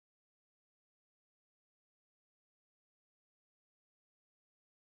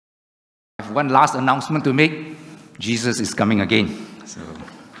One last announcement to make. Jesus is coming again. So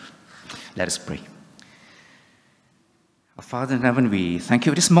let us pray. Our Father in heaven, we thank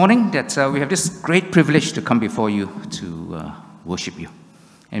you this morning that we have this great privilege to come before you to worship you.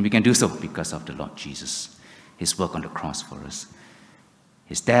 And we can do so because of the Lord Jesus, his work on the cross for us,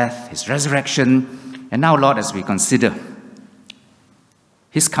 his death, his resurrection. And now, Lord, as we consider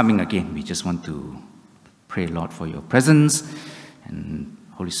his coming again, we just want to pray, Lord, for your presence and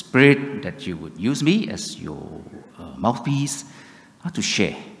Holy Spirit, that you would use me as your mouthpiece to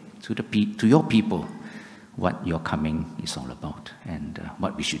share to your people what your coming is all about and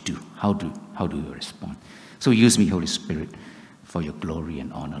what we should do. How do you respond? So use me, Holy Spirit, for your glory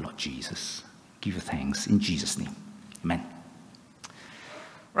and honor, Lord Jesus. Give you thanks in Jesus' name. Amen.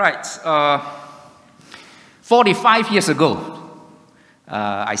 Right. 45 years ago,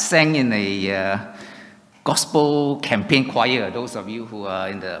 I sang in a gospel campaign choir. Those of you who are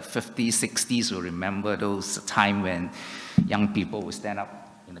in the 50s, 60s will remember those time when young people would stand up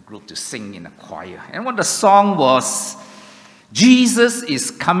in a group to sing in a choir. And what the song was, Jesus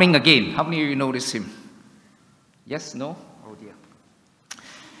is coming again. How many of you know this hymn? Yes? No? Oh dear.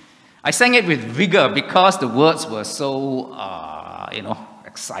 I sang it with vigor because the words were so,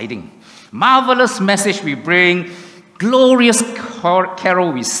 exciting. Marvelous message we bring, glorious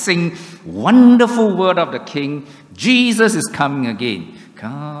carol we sing, wonderful word of the King, Jesus is coming again.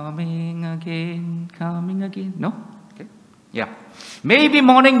 Coming again, coming again. No? Okay. Yeah. Maybe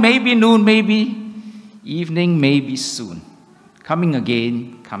morning, maybe noon, maybe evening, maybe soon. Coming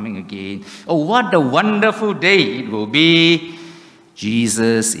again, coming again. Oh, what a wonderful day it will be.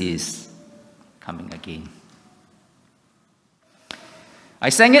 Jesus is coming again. I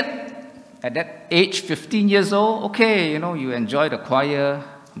sang it at that age, 15 years old. Okay, you enjoy the choir,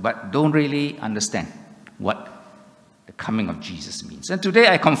 but don't really understand what the coming of Jesus means. And today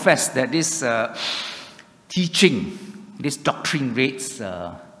I confess that this teaching, this doctrine rates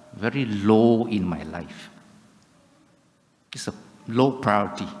very low in my life. It's a low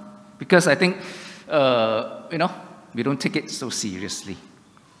priority because I think, we don't take it so seriously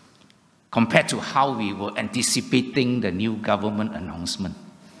compared to how we were anticipating the new government announcement.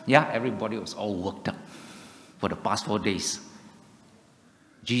 Yeah, everybody was all worked up for the past 4 days.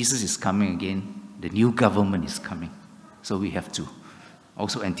 Jesus is coming again. The new government is coming. So we have to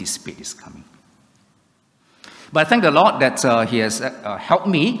also anticipate his coming. But I thank the Lord that he has helped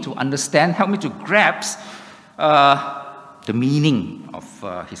me to understand, helped me to grasp the meaning of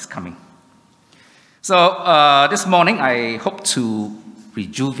his coming. So this morning, I hope to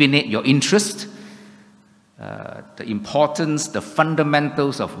rejuvenate your interest, the importance, the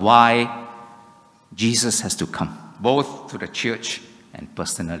fundamentals of why Jesus has to come, both to the church and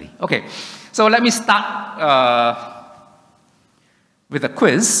personally. Okay, so let me start with a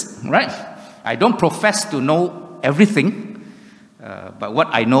quiz, right? I don't profess to know everything, but what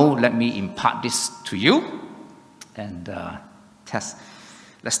I know, let me impart this to you and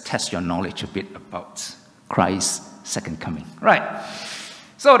let's test your knowledge a bit about Christ's second coming. Right.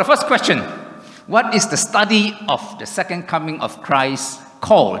 So the first question, what is the study of the second coming of Christ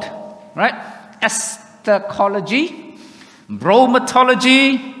called? Right? Eschatology,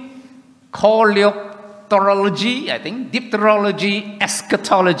 bromatology, coleopterology, I think, dipterology,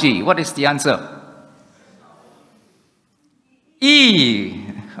 eschatology. What is the answer? E.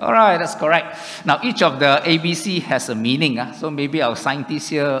 All right, that's correct. Now, each of the ABC has a meaning. So maybe our scientists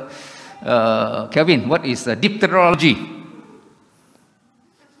here, Kelvin, what is dipterology?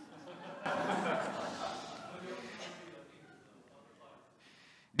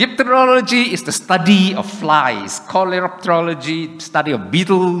 Dipterology is the study of flies. Coleopterology, study of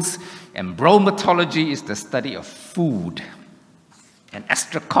beetles. And bromatology is the study of food. And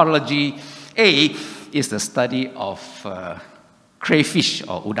eschatology, A, is the study of crayfish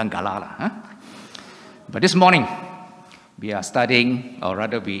or udang galala. But this morning, we are studying, or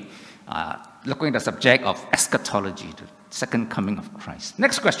rather we are looking at the subject of eschatology, the second coming of Christ.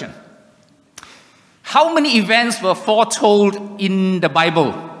 Next question. How many events were foretold in the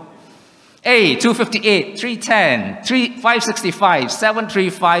Bible? A, 258, 310, 565,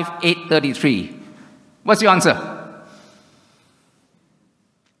 735, 833. What's your answer?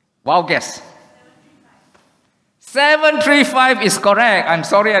 Wild guess. 735 is correct. I'm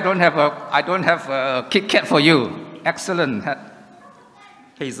sorry, I don't have a Kit Kat for you. Excellent,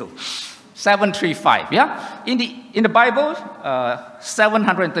 Hazel. 735. Yeah. In the Bible,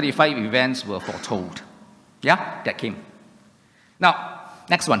 735 events were foretold. Yeah, that came. Now,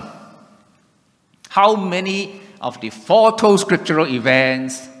 next one. How many of the foretold scriptural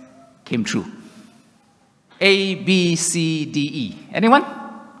events came true? A, B, C, D, E. Anyone?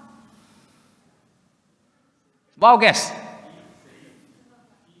 Wild guess.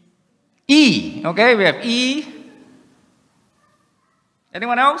 E. Okay, we have E.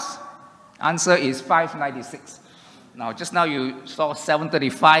 Anyone else? Answer is 596. Now, just now you saw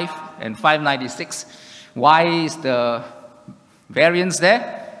 735 and 596. Why is the variance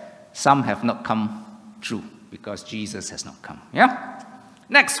there? Some have not come true because Jesus has not come. Yeah?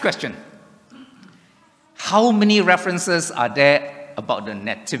 Next question. How many references are there about the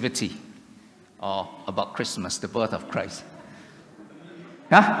nativity or about Christmas, the birth of Christ?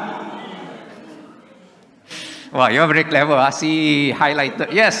 Huh? Wow, you're very clever. I see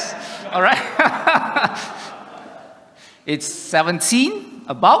highlighted. Yes. All right. It's 17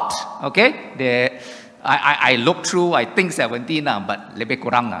 about. Okay. I looked through, I think 17, but lebih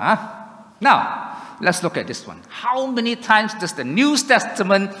kurang. Now, let's look at this one. How many times does the New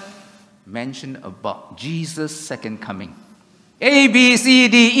Testament mention about Jesus' second coming? A, B, C,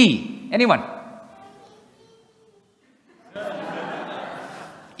 D, E. Anyone?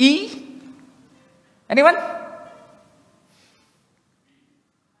 E? Anyone?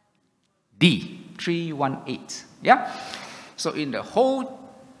 D, 318. Yeah? So in the whole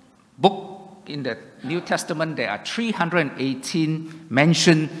book, in the New Testament, there are 318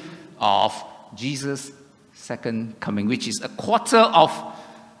 mention of Jesus' second coming, which is a quarter of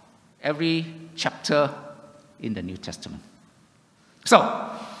every chapter in the New Testament. So,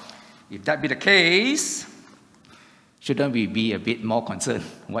 if that be the case, shouldn't we be a bit more concerned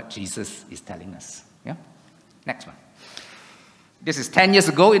what Jesus is telling us? Yeah? Next one. This is 10 years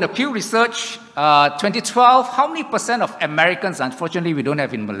ago in a Pew Research, 2012. How many percent of Americans, unfortunately we don't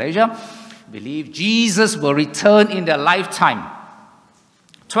have in Malaysia, believe Jesus will return in their lifetime?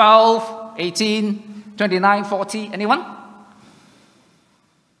 12, 18, 29, 40, anyone?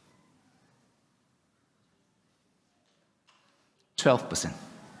 %,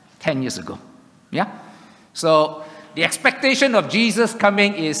 10 years ago. Yeah? So the expectation of Jesus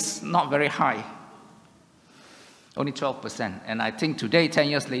coming is not very high. Only 12%. And I think today, 10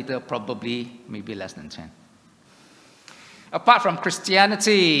 years later, probably maybe less than 10. Apart from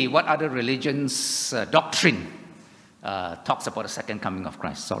Christianity, what other religions' doctrine talks about the second coming of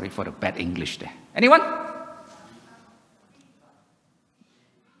Christ? Sorry for the bad English there. Anyone?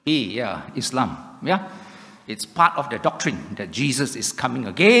 E, yeah, Islam. Yeah? It's part of the doctrine that Jesus is coming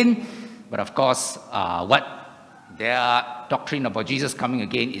again. But of course, what their doctrine about Jesus coming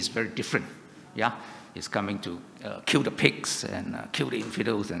again is very different. Yeah? He's coming to kill the pigs and kill the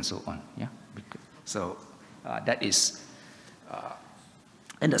infidels and so on. Yeah? So that is...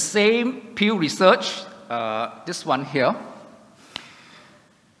 in the same Pew Research, this one here,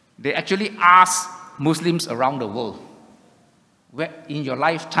 they actually asked Muslims around the world, where in your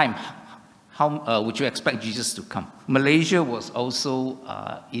lifetime, how would you expect Jesus to come? Malaysia was also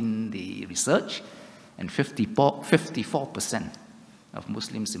in the research, and 54% of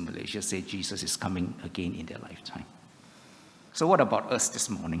Muslims in Malaysia say Jesus is coming again in their lifetime. So what about us this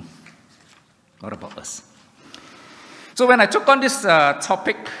morning? What about us? So when I took on this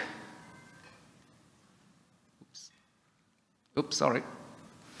topic,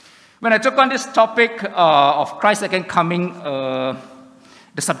 when I took on this topic of Christ's second coming, the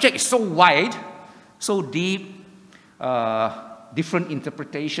subject is so wide, so deep, different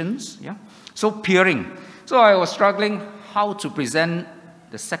interpretations, yeah, so peering. So I was struggling how to present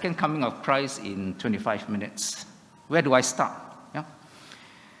the second coming of Christ in 25 minutes. Where do I start? Yeah.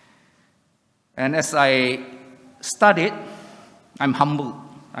 And as I studied, I'm humbled.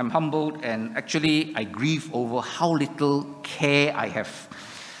 I'm humbled, and actually I grieve over how little care I have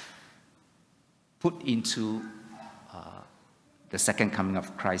put into the second coming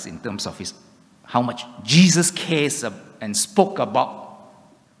of Christ in terms of how much Jesus cares and spoke about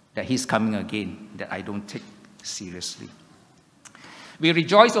that he's coming again, that I don't take seriously. We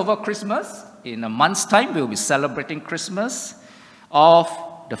rejoice over Christmas. In a month's time, we'll be celebrating Christmas of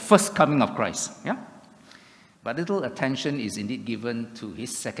the first coming of Christ. Yeah? But little attention is indeed given to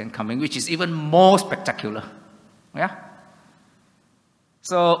his second coming, which is even more spectacular. Yeah?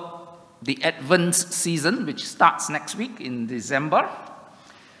 So, the Advent season, which starts next week in December,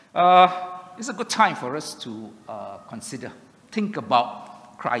 is a good time for us to consider, think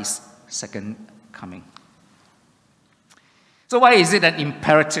about Christ's second coming. So why is it an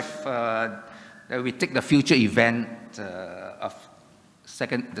imperative that we take the future event of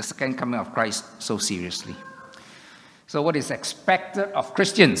the second coming of Christ so seriously? So what is expected of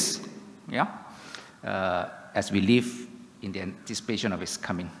Christians, yeah, as we live in the anticipation of his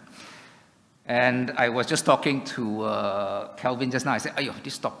coming? And I was just talking to Calvin just now. I said, "Ayo,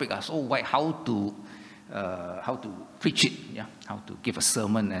 this topic is so wide. How to preach it? Yeah, how to give a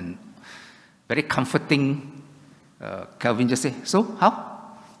sermon and very comforting Calvin just said, so how?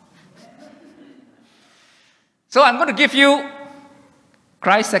 So I'm going to give you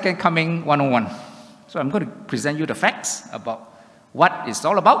Christ's second coming 101. So I'm going to present you the facts about what it's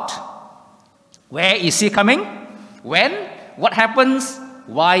all about. Where is he coming? When? What happens?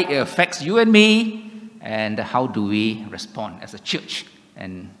 Why it affects you and me? And how do we respond as a church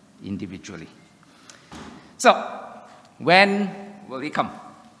and individually? So, when will he come?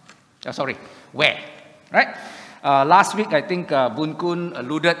 Where? Right? Last week, I think Boon Kun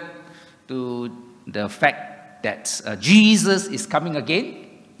alluded to the fact that Jesus is coming again.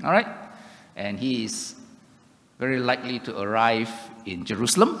 All right? And he is very likely to arrive in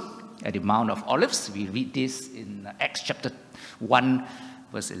Jerusalem at the Mount of Olives. We read this in Acts chapter 1,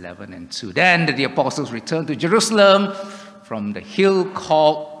 verse 11 and 2. Then the apostles returned to Jerusalem from the hill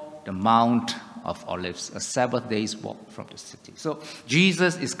called the Mount of Olives, a Sabbath day's walk from the city. So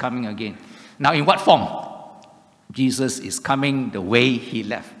Jesus is coming again. Now in what form? Jesus is coming the way he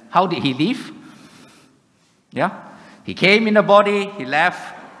left. How did he leave? Yeah? He came in the body, he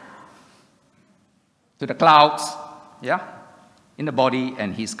left to the clouds, yeah, in the body,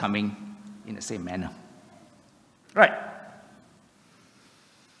 and he's coming in the same manner. Right.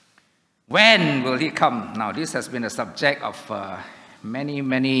 When will he come? Now, this has been a subject of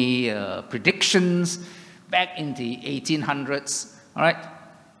many predictions back in the 1800s. All right.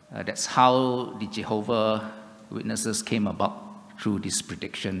 That's how the Jehovah's Witnesses came about, through this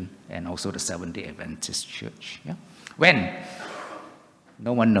prediction, and also the Seventh-day Adventist Church. Yeah. When?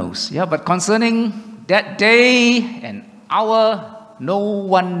 No one knows. Yeah, but concerning that day and hour, no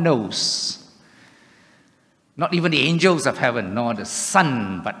one knows. Not even the angels of heaven, nor the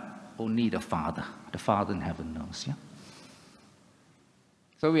Son, but only the Father. The Father in heaven knows. Yeah.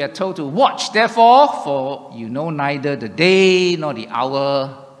 So we are told to watch, therefore, for you know neither the day nor the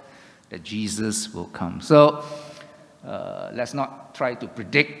hour that Jesus will come. So let's not try to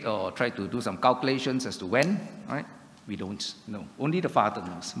predict or try to do some calculations as to when. Right? We don't know. Only the Father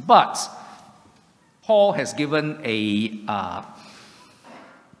knows. But Paul has given a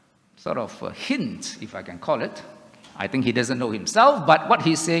sort of a hint, if I can call it. I think he doesn't know himself, but what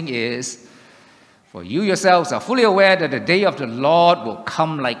he's saying is, for you yourselves are fully aware that the day of the Lord will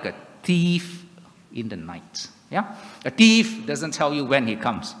come like a thief in the night. Yeah? A thief doesn't tell you when he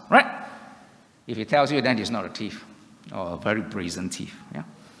comes, right? If he tells you, then he's not a thief, or a very brazen thief. Yeah?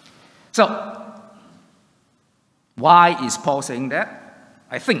 So, why is Paul saying that?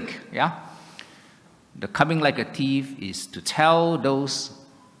 I think, yeah, the coming like a thief is to tell those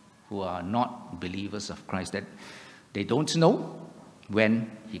who are not believers of Christ that they don't know when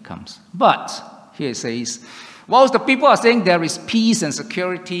he comes. But here it says, whilst the people are saying there is peace and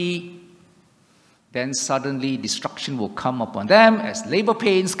security, then suddenly destruction will come upon them. As labor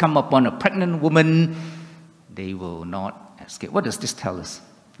pains come upon a pregnant woman, they will not escape. What does this tell us?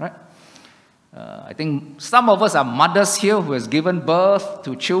 Right? I think some of us are mothers here who has given birth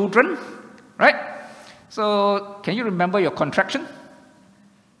to children, right? So, can you remember your contraction?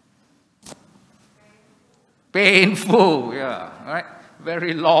 Painful, yeah, right?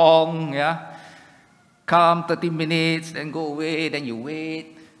 Very long, yeah. Come 30 minutes, then go away, then you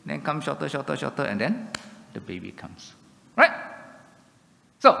wait, then come shorter, and then the baby comes, right?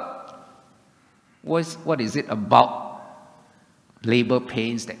 So, what is it about labor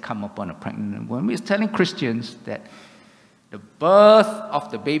pains that come upon a pregnant woman? We're telling Christians that the birth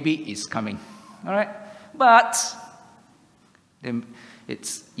of the baby is coming, all right? But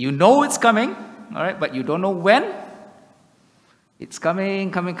you know it's coming, all right, but you don't know when. It's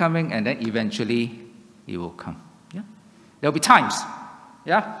coming, and then eventually it will come. Yeah? There'll be times,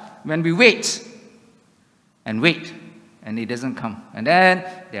 yeah, when we wait, and it doesn't come. And then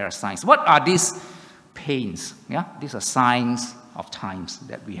there are signs. What are these pains? Yeah? These are signs of times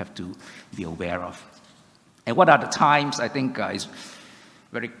that we have to be aware of. And what are the times? I think is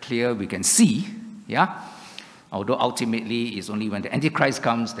very clear, we can see, yeah? Although ultimately it's only when the Antichrist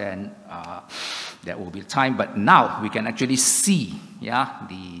comes, then that will be the time. But now we can actually see, yeah,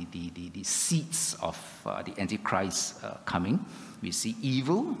 the seeds of the Antichrist coming. We see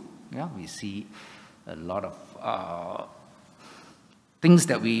evil, yeah, we see a lot of things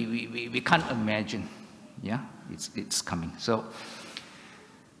that we can't imagine, yeah, it's coming. So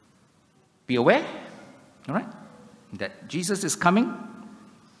be aware, all right, that Jesus is coming.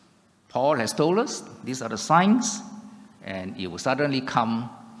 Paul has told us these are the signs, and it will suddenly come,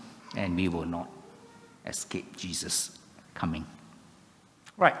 and we will not escape Jesus coming.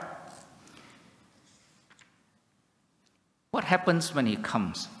 Right. What happens when he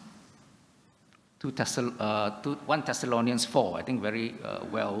comes? 1 Thessalonians 4, I think very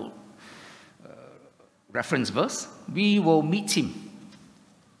reference verse, we will meet him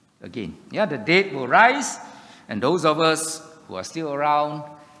again. Yeah, the dead will rise, and those of us who are still around,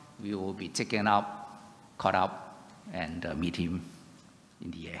 we will be taken up, caught up, and meet him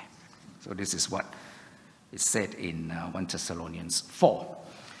in the air. So this is what is said in 1 Thessalonians 4.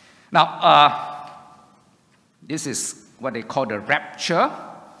 Now, this is what they call the rapture.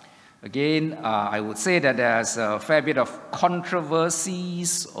 Again, I would say that there's a fair bit of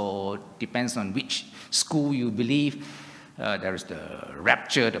controversies, or depends on which school you believe. There's the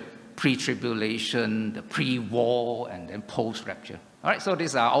rapture, the pre-tribulation, the pre-war, and then post-rapture. All right, so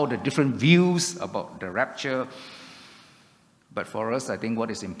these are all the different views about the rapture. But for us, I think what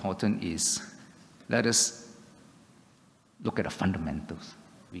is important is, let us look at the fundamentals.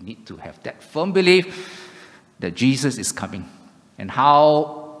 We need to have that firm belief that Jesus is coming. And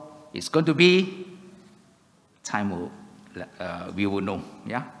how it's going to be, we will know.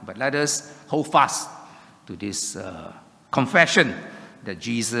 Yeah? But let us hold fast to this confession that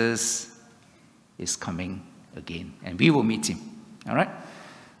Jesus is coming again. And we will meet him. All right?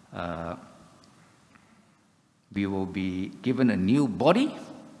 We will be given a new body,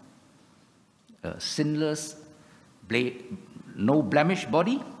 a sinless, no blemish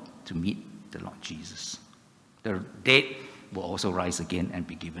body, to meet the Lord Jesus. The dead will also rise again and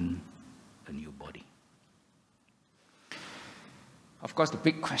be given a new body. Of course, the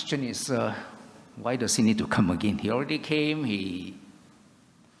big question is, why does he need to come again? He already came, he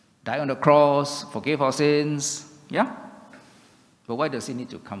died on the cross, forgave our sins, yeah? But why does he need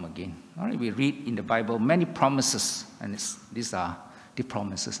to come again? All right, we read in the Bible many promises, and these are the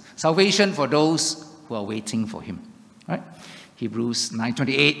promises. Salvation for those who are waiting for him. Right? Hebrews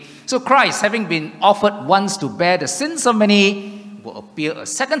 9:28. So Christ, having been offered once to bear the sins of many, will appear a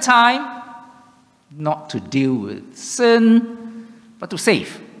second time, not to deal with sin, but to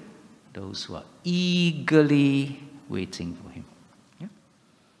save those who are eagerly waiting for him. Yeah?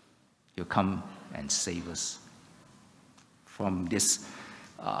 He'll come and save us from this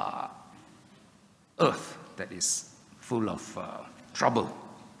earth that is full of trouble.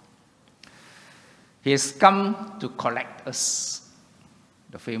 He has come to collect us.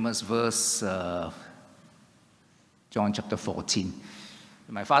 The famous verse, John chapter 14.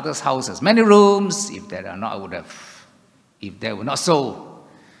 My Father's house has many rooms. If there were not so,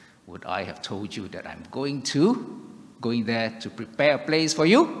 would I have told you that I'm going there to prepare a place for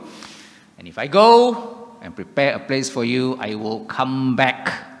you? And if I go and prepare a place for you, I will come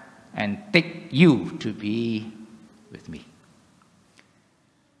back and take you to be with me,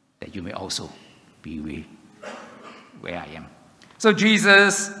 that you may also be where I am. So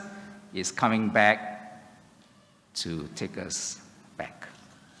Jesus is coming back to take us back.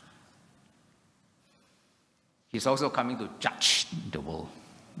 He's also coming to judge the world.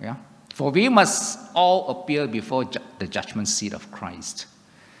 Yeah? For we must all appear before the judgment seat of Christ.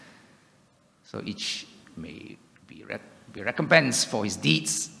 So each may be recompensed for his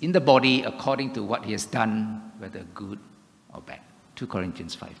deeds in the body according to what he has done, whether good or bad. 2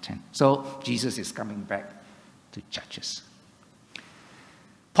 Corinthians 5:10. So Jesus is coming back to judge us.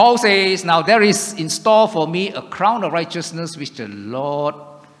 Paul says, now there is in store for me a crown of righteousness which the Lord,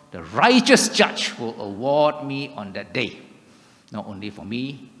 the righteous judge, will award me on that day. Not only for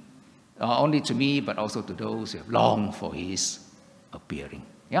me, only to me, but also to those who have longed for his appearing.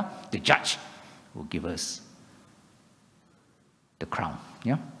 Yeah? The judge will give us the crown.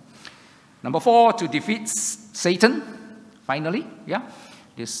 Yeah? Number 4, to defeat Satan. Finally, yeah,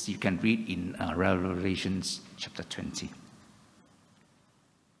 this you can read in Revelation chapter 20.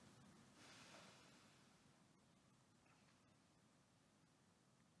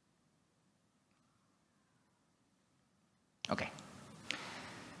 Okay.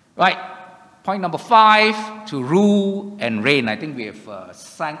 Right. Point number 5, to rule and reign. I think we have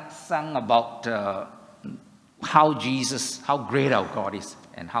sung about how great our God is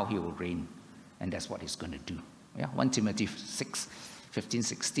and how he will reign. And that's what he's going to do. Yeah, 1 Timothy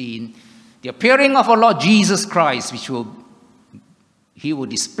 6:15-16. The appearing of our Lord Jesus Christ, which he will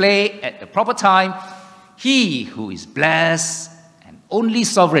display at the proper time. He who is blessed and only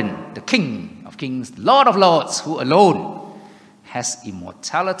sovereign, the King of kings, Lord of lords, who alone has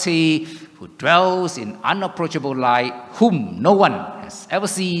immortality, who dwells in unapproachable light, whom no one has ever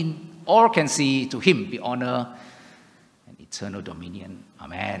seen or can see. To him be honor and eternal dominion.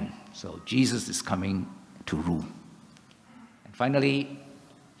 Amen. So Jesus is coming to rule. And finally,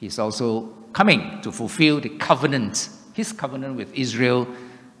 he's also coming to fulfill the covenant, his covenant with Israel,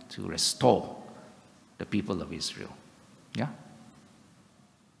 to restore the people of Israel. Yeah?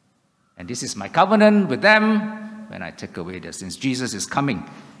 And this is my covenant with them when I take away their sins. Jesus is coming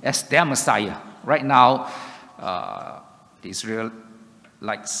as their Messiah Right now, the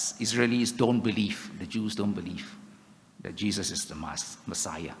Israelis don't believe, the Jews don't believe that Jesus is the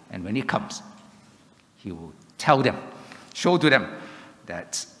Messiah. And when he comes, he will tell them, show to them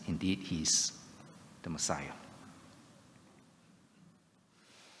that indeed he's the Messiah.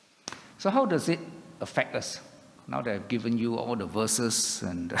 So how does it affect us? Now that I've given you all the verses,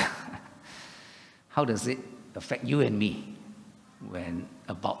 and how does it affect you and me when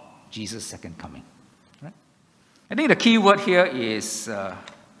about Jesus' second coming? Right? I think the key word here is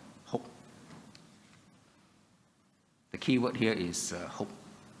hope. The key word here is hope.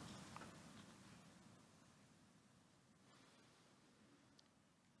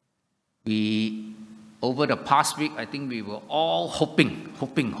 Over the past week, I think we were all hoping,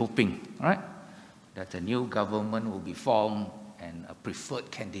 right? That a new government will be formed and a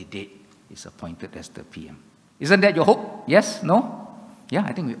preferred candidate is appointed as the PM. Isn't that your hope? Yes? No? Yeah,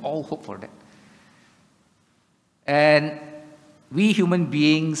 I think we all hope for that. And we human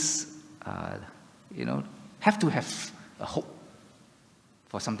beings, have to have a hope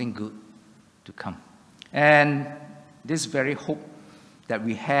for something good to come. And this very hope that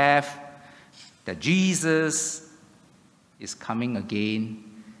we have, that Jesus is coming again,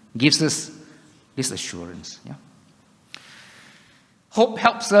 gives us this assurance. Yeah? Hope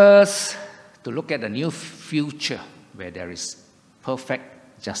helps us to look at a new future where there is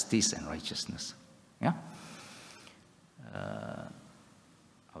perfect justice and righteousness. Yeah?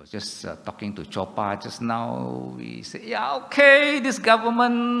 I was just talking to Chopa just now. We said, yeah, okay, this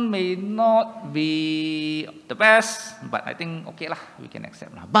government may not be the best, but I think, okay lah, we can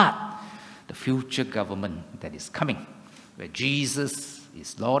accept lah. But the future government that is coming, where Jesus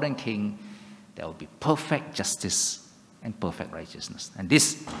is Lord and King, there will be perfect justice and perfect righteousness. And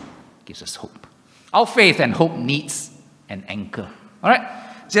this gives us hope. Our faith and hope needs an anchor. All right?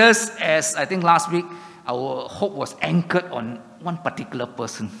 Just as I think last week, our hope was anchored on one particular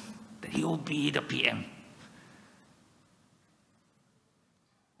person, that he will be the PM.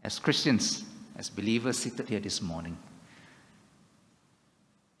 As Christians, as believers seated here this morning,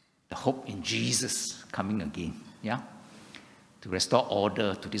 the hope in Jesus coming again, yeah, to restore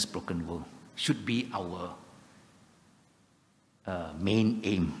order to this broken world should be our main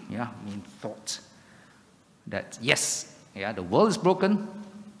aim, yeah, main thought. That yes, yeah, the world is broken,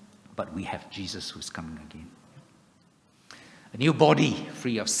 but we have Jesus who's coming again. A new body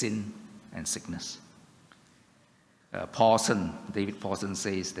free of sin and sickness. David Paulson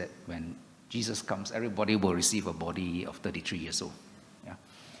says that when Jesus comes, everybody will receive a body of 33 years old. Yeah.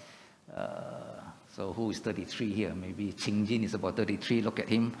 So who is 33 here? Maybe Ching Jin is about 33. Look at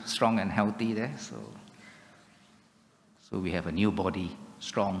him, strong and healthy there. So we have a new body,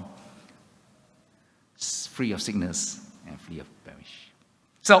 strong, free of sickness and free of blemish.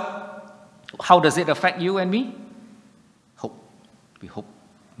 So, how does it affect you and me? Hope. We hope.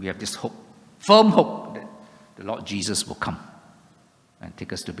 We have this hope, firm hope that the Lord Jesus will come and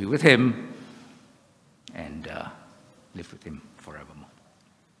take us to be with him and live with him forevermore.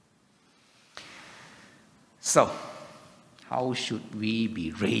 So, how should we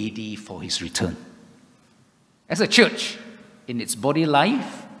be ready for his return? As a church, in its body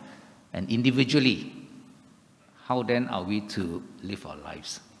life and individually, how then are we to live our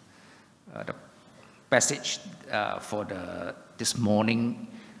lives? The passage for this morning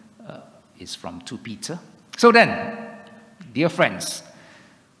is from 2 Peter. So then, dear friends,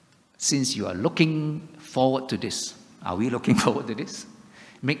 since you are looking forward to this, are we looking forward to this?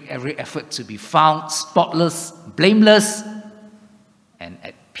 Make every effort to be found spotless, blameless, and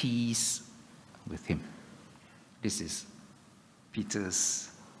at peace with him. This is Peter's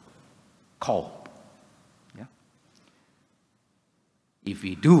call. Yeah? If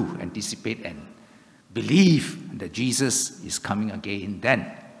we do anticipate and believe that Jesus is coming again,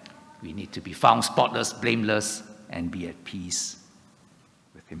 then we need to be found spotless, blameless, and be at peace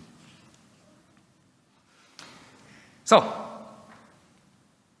with him. So,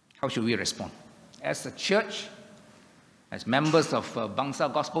 how should we respond? As a church, as members of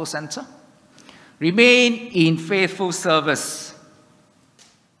Bangsar Gospel Center, remain in faithful service.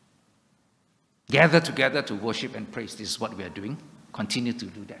 Gather together to worship and praise. This is what we are doing. Continue to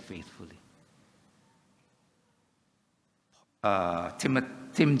do that faithfully.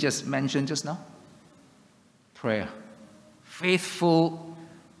 Tim just mentioned just now. Prayer. Faithful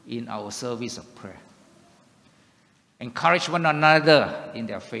in our service of prayer. Encourage one another in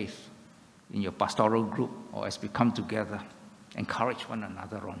their faith. In your pastoral group or as we come together. Encourage one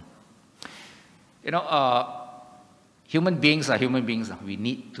another on. You know, human beings are human beings. We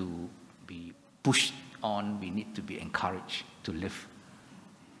need to be pushed on. We need to be encouraged to live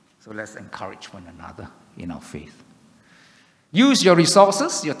So let's encourage one another in our faith. Use your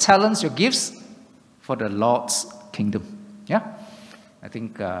resources, your talents, your gifts for the Lord's kingdom. Yeah? I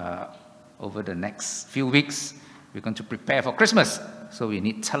think over the next few weeks, we're going to prepare for Christmas. So we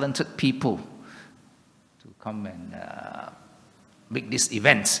need talented people to come and make this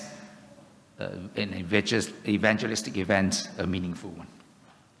event, an evangelistic event, a meaningful one.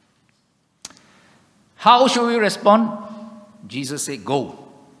 How should we respond? Jesus said, go.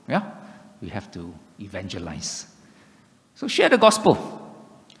 Yeah? We have to evangelize. So share the gospel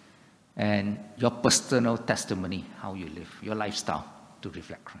and your personal testimony, how you live, your lifestyle to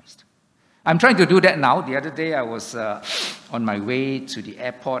reflect Christ. I'm trying to do that now. The other day I was on my way to the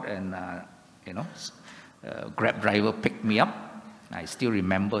airport and, a Grab driver picked me up. I still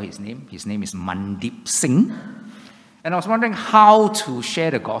remember his name. His name is Seng. And I was wondering how to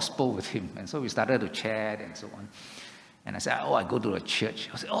share the gospel with him. And so we started to chat and so on. And I said, I go to a church.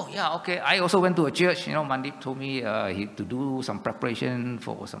 I said, yeah, okay. I also went to a church. Mandip told me to do some preparation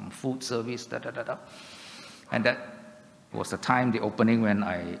for some food service, And that was the time, the opening, when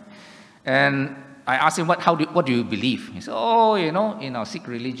I asked him, what do you believe? He said, in our Sikh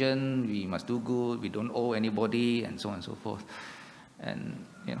religion, we must do good. We don't owe anybody, and so on and so forth. And,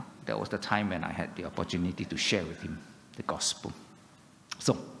 that was the time when I had the opportunity to share with him the gospel.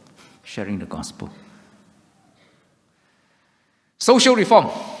 So, sharing the gospel. Social reform.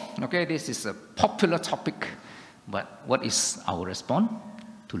 Okay, this is a popular topic, but what is our response?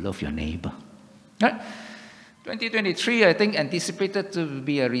 To love your neighbor. Right? 2023, I think, anticipated to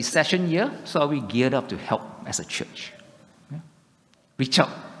be a recession year, so are we geared up to help as a church? Yeah? Reach out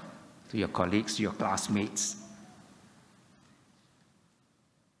to your colleagues, to your classmates.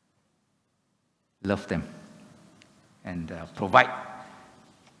 Love them and provide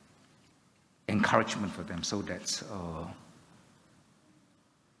encouragement for them so that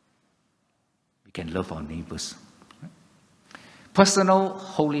we can love our neighbors. Right? Personal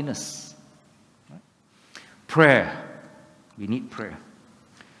holiness. Right? Prayer. We need prayer.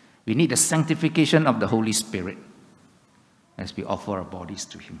 We need the sanctification of the Holy Spirit as we offer our bodies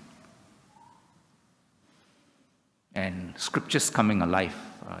to Him. And scriptures coming alive.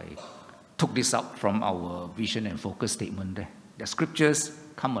 I took this out from our vision and focus statement there. The scriptures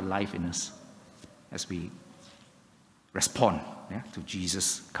come alive in us as we respond to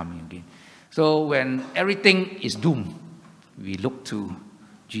Jesus coming again. So when everything is doomed, we look to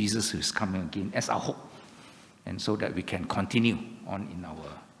Jesus who is coming again as our hope, and so that we can continue on in our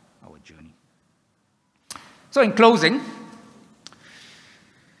journey. So in closing,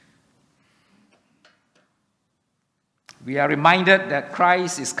 we are reminded that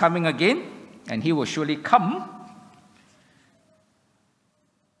Christ is coming again, and He will surely come.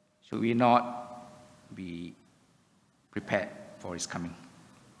 Should we not be prepared for His coming?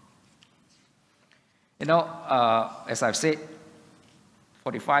 As I've said,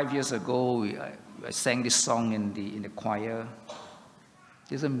 45 years ago, I sang this song in the choir.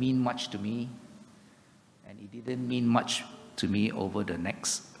 It doesn't mean much to me, and it didn't mean much to me over the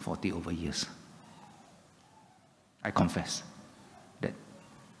next 40 over years. I confess that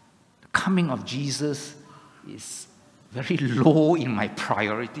the coming of Jesus is very low in my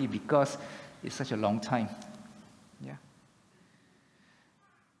priority because it's such a long time. Yeah.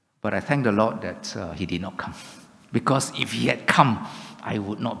 But I thank the Lord that He did not come. Because if He had come, I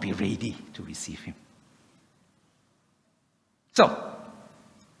would not be ready to receive Him. So,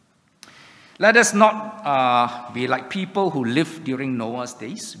 let us not be like people who lived during Noah's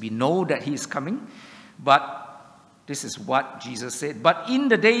days. We know that He is coming, but this is what Jesus said. But in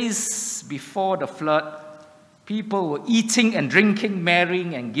the days before the flood, people were eating and drinking,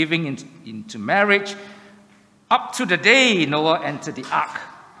 marrying and giving into marriage, up to the day Noah entered the ark.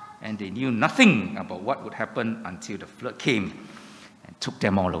 And they knew nothing about what would happen until the flood came and took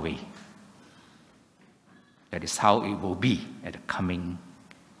them all away. That is how it will be at the coming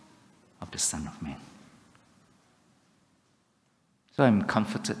of the Son of Man. So I'm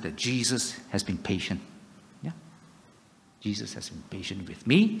comforted that Jesus has been patient. Yeah? Jesus has been patient with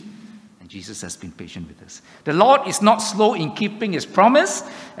me, and Jesus has been patient with us. The Lord is not slow in keeping His promise,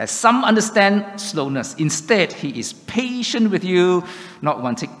 as some understand slowness. Instead, He is patient with you, not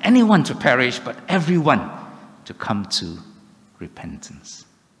wanting anyone to perish, but everyone to come to repentance.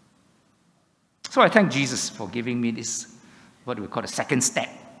 So I thank Jesus for giving me this, what we call a second step,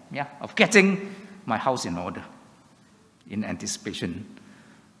 of getting my house in order in anticipation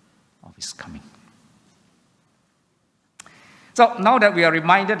of His coming. So now that we are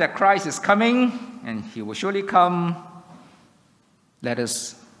reminded that Christ is coming and He will surely come, let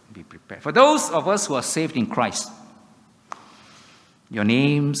us be prepared. For those of us who are saved in Christ, your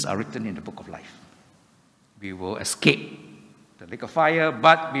names are written in the book of life. We will escape the lake of fire,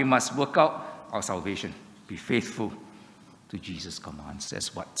 but we must work out our salvation. Be faithful to Jesus' commands.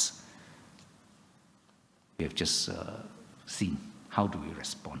 That's what we have just seen. How do we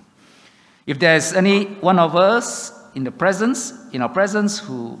respond? If there's any one of us in our presence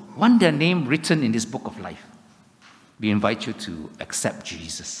who want their name written in this book of life, we invite you to accept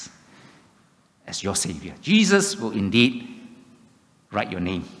Jesus as your Savior. Jesus will indeed write your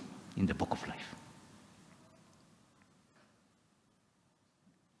name in the book of life.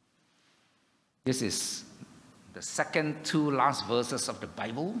 This is the second to last verses of the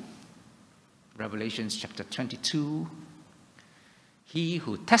Bible, Revelation chapter 22. He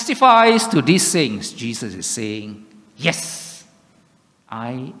who testifies to these things, Jesus is saying, yes,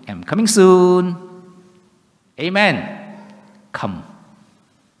 I am coming soon. Amen. Come,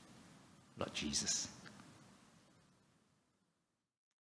 Lord Jesus.